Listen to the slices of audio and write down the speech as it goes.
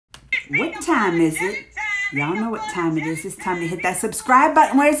What time is it? Y'all know what time it is. It's time to hit that subscribe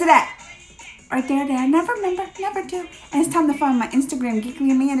button. Where's it at? Right there. I never remember. Never do. And it's time to follow my Instagram,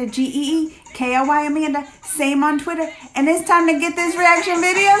 Geekly Amanda, GeeKly Amanda. Same on Twitter. And it's time to get this reaction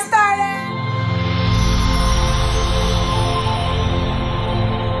video started.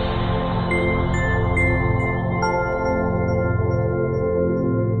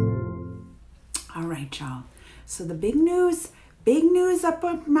 All right, y'all. So the big news up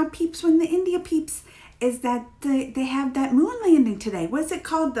on my peeps when the India peeps is that they have that moon landing today. What's it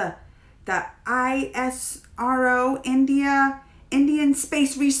called? The ISRO, Indian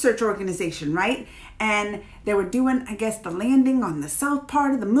Space Research Organization, right? And they were doing, I guess, the landing on the south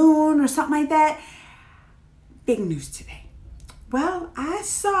part of the moon or something like that. Big news today. Well, I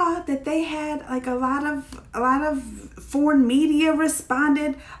saw that they had like a lot of foreign media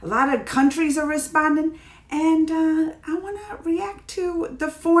responded, a lot of countries are responding, and I want to react to the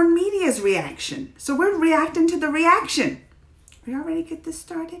foreign media's reaction. So we're reacting to the reaction. Are y'all ready to get this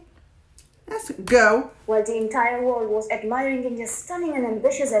started? Let's go. While the entire world was admiring India's stunning and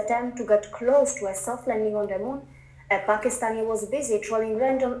ambitious attempt to get close to a soft landing on the moon, a Pakistani was busy trolling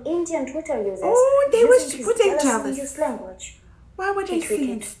random Indian Twitter users. Oh, they jealous? Language. Why were they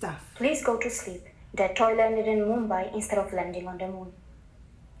saying stuff? Please go to sleep. The toy landed in Mumbai instead of landing on the moon.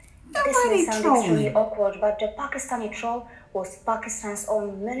 Nobody This may sound trolling. extremely awkward, but the Pakistani troll was Pakistan's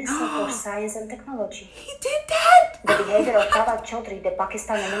own Minister for Science and Technology. He did that? The behavior of Jawad Chaudhry, the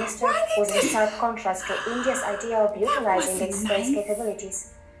Pakistani minister, was in stark contrast to India's idea of utilizing its space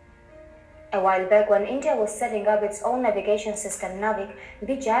capabilities. A while back, when India was setting up its own navigation system, Navik,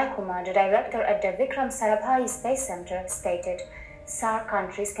 B. Jayakumar, the director at the Vikram Sarabhai Space Center, stated, "SAARC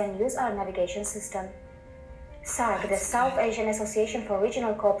countries can use our navigation system." SAARC, the South Asian Association for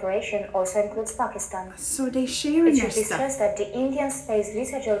Regional Cooperation, also includes Pakistan. So they sharing It their should be stuff. stressed that the Indian Space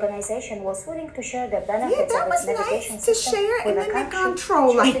Research Organization was willing to share the benefits Yeah, of that its was navigation nice to system share, and with then a they country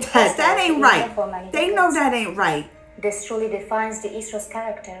control like which that. That ain't India right. for many They know decades. that ain't right. This truly defines the ISRO's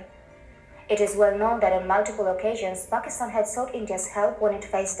character. It is well known that on multiple occasions, Pakistan had sought India's help when it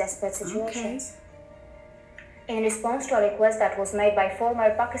faced desperate situations. In response to a request that was made by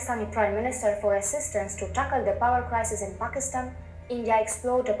former Pakistani Prime Minister for assistance to tackle the power crisis in Pakistan, India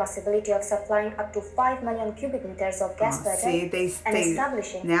explored the possibility of supplying up to 5 million cubic meters of gas per day and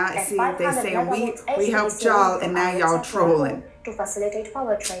establishing now a see 500 they saying megawatt we helped y'all and now y'all trolling. To facilitate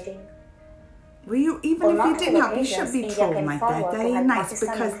power trading. Even if you didn't help, you should be trolling like that. That ain't nice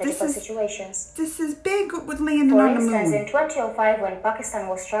because this is big with landing on the moon. For instance, in 2005, when Pakistan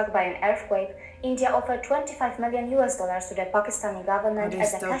was struck by an earthquake, India offered $25 million to the Pakistani government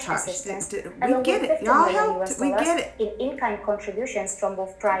as a cash assistance, along with $50 million in in-kind contributions from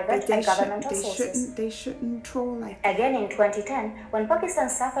both private and governmental sources. They shouldn't troll like that. Again, in 2010, when Pakistan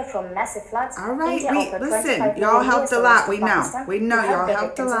suffered from massive floods, all right, India offered listen, y'all helped a lot. We know y'all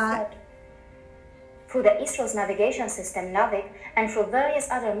helped a lot. Through the ISRO's navigation system, Navik, and through various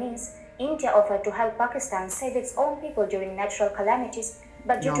other means, India offered to help Pakistan save its own people during natural calamities,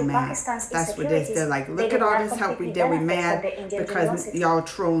 but due to Pakistan's insecurities, they're like, look at all this help we did, we mad because y'all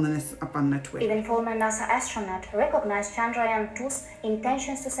trolling us up on the Twitter. Even former NASA astronaut recognized Chandrayaan-2's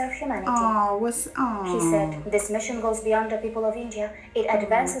intentions to serve humanity. He said, "This mission goes beyond the people of India. It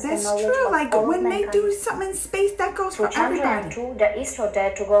advances the knowledge of all like when they do something in space, that goes for everybody." Chandrayaan-2, the ISRO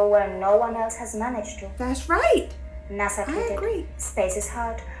dared to go where no one else has managed to. That's right. NASA tweeted, I agree. "Space is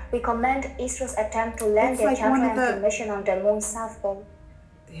hard. We commend ISRO's attempt to land the Chandrayaan-2 mission on the moon's south pole.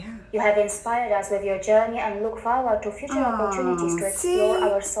 Yeah. You have inspired us with your journey and look forward to future opportunities to explore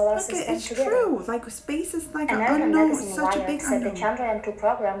our solar system together." True. Like space is like an American unknown, magazine such a Wired big said the unknown. Chandrayaan-2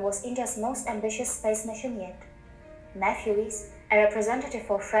 program was India's most ambitious space mission yet. Matthew Rees, a representative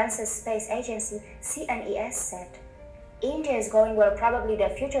for France's space agency CNES, said, "India is going where probably the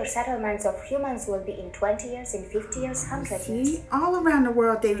future settlements of humans will be in 20 years, in 50 years, 100 years." All around the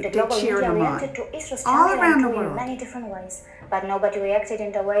world, they cheering them on. Reacted to ISRO's All around the Chandrayaan-2 in world. many different ways, but nobody reacted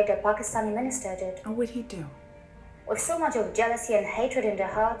in the way the Pakistani minister did. Oh, what'd he do? With so much of jealousy and hatred in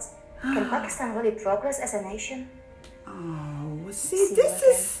their hearts, can Pakistan really progress as a nation? Oh, see,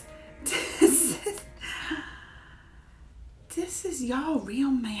 this is y'all real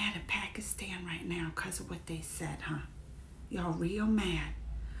mad at Pakistan right now because of what they said, huh? Y'all real mad.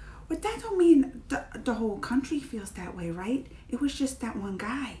 But that don't mean the whole country feels that way, right? It was just that one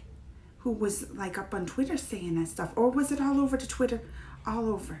guy who was like up on Twitter saying that stuff. Or was it all over the Twitter? All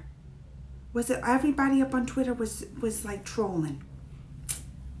over. Was it everybody up on Twitter was like trolling?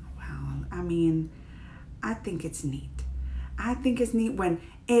 Well, I mean, I think it's neat. I think it's neat when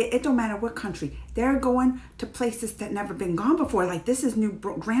It don't matter what country. They're going to places that never been gone before. Like, this is new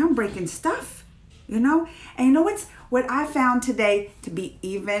groundbreaking stuff, you know? And you know what I found today to be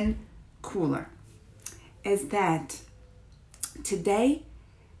even cooler is that today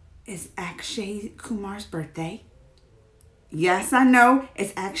is Akshay Kumar's birthday. Yes, I know.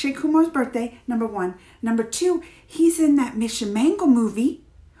 It's Akshay Kumar's birthday, number one. Number two, he's in that Mission Mango movie,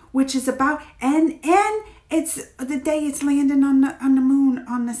 which is about, and it's the day it's landing on the moon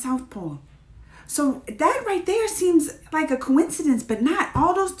on the South Pole. So that right there seems like a coincidence, but not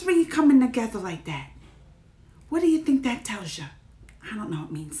all those three coming together like that. What do you think that tells you? I don't know.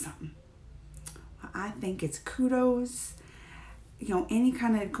 It means something. I think it's kudos. You know, any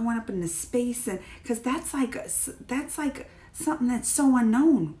kind of going up into space, and because that's like something that's so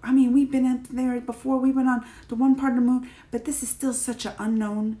unknown. I mean, we've been up there before. We went on the one part of the moon, but this is still such an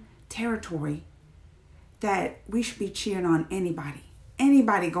unknown territory that we should be cheering on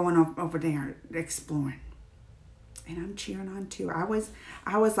anybody going over there exploring. And I'm cheering on too. I was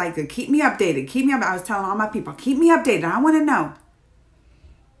like, keep me updated. Keep me up. I was telling all my people, keep me updated. I want to know.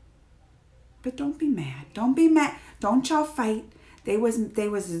 But don't be mad. Don't be mad. Don't y'all fight.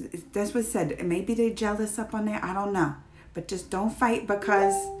 That's what said. Maybe they're jealous up on there. I don't know. But just don't fight,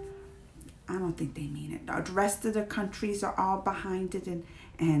 because I don't think they mean it. The rest of the countries are all behind it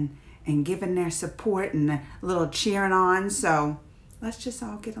and giving their support and a little cheering on. So let's just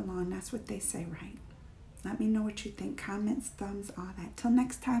all get along. That's what they say, right? Let me know what you think. Comments, thumbs, all that. Till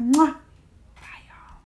next time. Mwah!